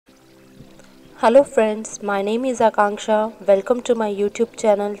Hello friends, my name is Aakanksha. Welcome to my YouTube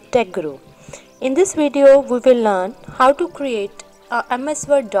channel Tech Guru. In this video, we will learn how to create a MS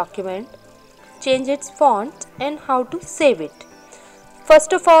Word document, change its font and how to save it.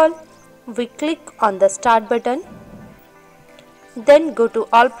 First of all, we click on the Start button. Then go to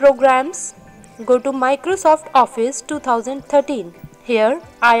All Programs. Go to Microsoft Office 2013. Here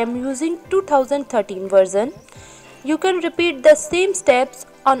I am using 2013 version. You can repeat the same steps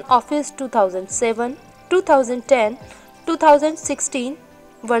on Office 2007, 2010, 2016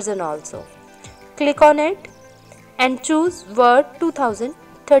 version also. Click on it and choose Word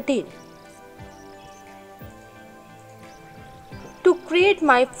 2013. To create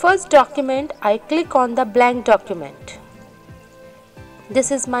my first document, I click on the blank document.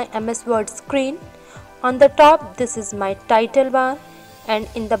 This is my MS Word screen. On the top, this is my title bar, and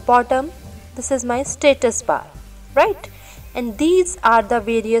in the bottom, this is my status bar. Right? And these are the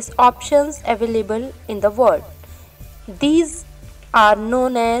various options available in the Word. These are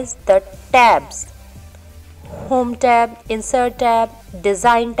known as the tabs: Home tab, Insert tab,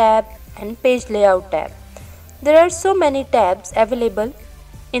 Design tab and Page Layout tab. There are so many tabs available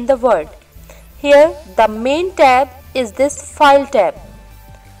in the Word. Here the main tab is this File tab.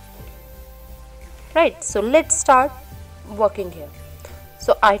 Right, so let's start working here.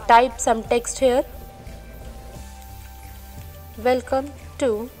 So I type some text here. Welcome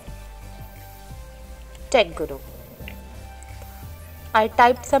to Tech Guru. I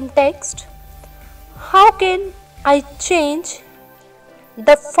typed some text. How can I change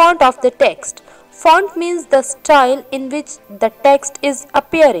the font of the text? Font means the style in which the text is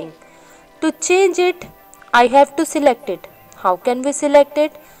appearing. To change it, I have to select it. How can we select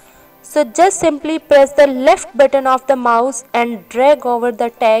it? So just simply press the left button of the mouse and drag over the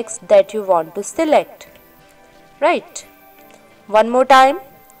text that you want to select. Right? One more time.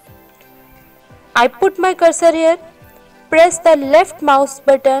 I put my cursor here, press the left mouse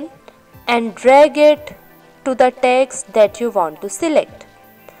button and drag it to the text that you want to select.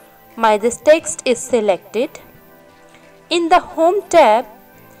 This text is selected. In the Home tab,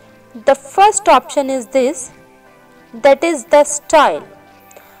 the first option is this, that is the style.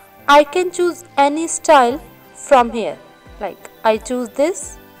 I can choose any style from here. Like I choose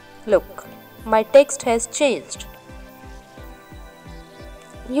this. Look, my text has changed.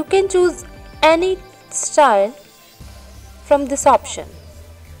 You can choose any style from this option.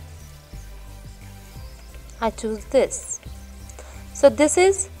 I choose this. So this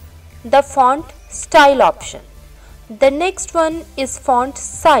is the font style option. The next one is font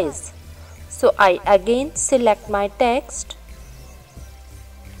size. So I again select my text,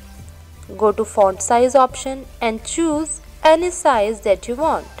 go to font size option and choose any size that you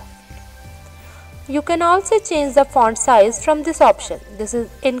want. You can also change the font size from this option. This is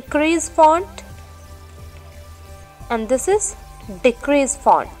increase font and this is decrease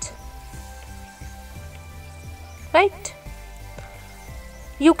font. Right?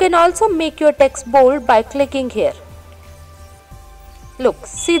 You can also make your text bold by clicking here. Look,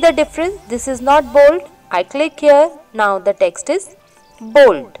 see the difference? This is not bold. I click here. Now the text is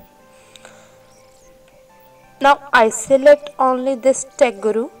bold. Now I select only this Tech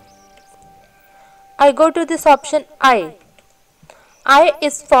Guru. I go to this option I. I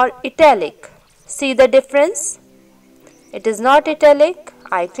is for italic. See the difference? It is not italic.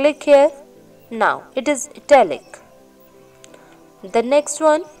 I click here. Now it is italic. The next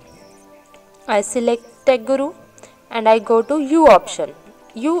one, I select Tech Guru and I go to U option.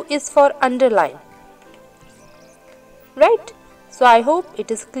 U is for underline. Right? So I hope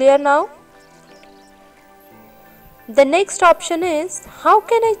it is clear now. The next option is, how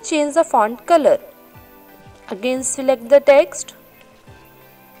can I change the font color? Again select the text.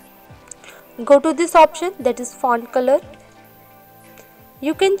 Go to this option, that is font color.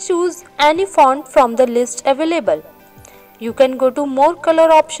 You can choose any font from the list available. You can go to more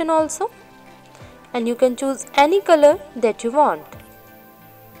color option also and you can choose any color that you want.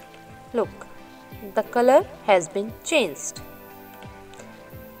 Look, the color has been changed.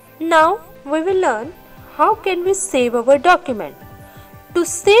 Now we will learn how can we save our document. To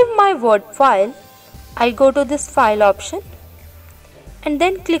save my Word file, I go to this File option and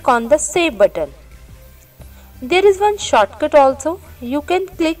then click on the Save button. There is one shortcut also. You can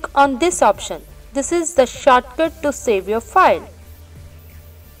click on this option. This is the shortcut to save your file.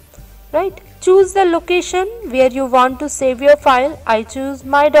 Right? Choose the location where you want to save your file. I choose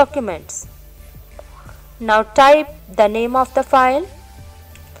My Documents. Now type the name of the file.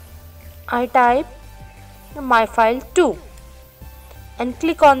 I type My File 2 and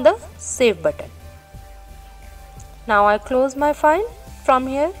click on the Save button. Now I close my file from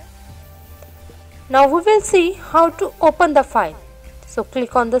here. Now we will see how to open the file. So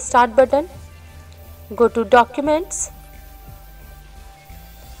click on the Start button, go to Documents.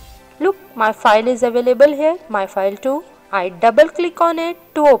 Look, my file is available here, my file 2. I double click on it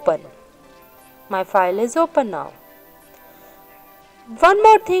to open. My file is open now. One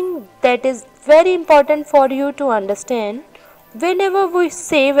more thing that is very important for you to understand, whenever we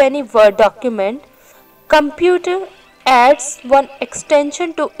save any Word document, computer adds one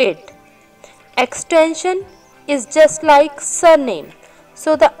extension to it. Extension is just like surname.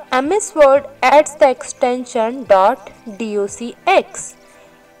 So the MS Word adds the extension .docx.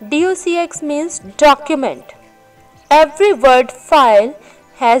 docx means document. Every Word file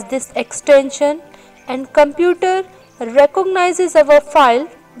has this extension and computer recognizes our file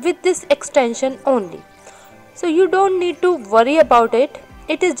with this extension only. So you don't need to worry about it.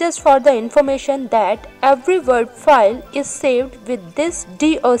 It is just for the information that every Word file is saved with this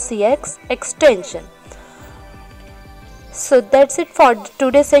docx extension. So that's it for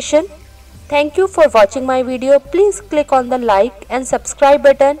today's session. Thank you for watching my video. Please click on the like and subscribe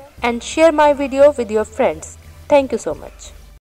button and share my video with your friends. Thank you so much.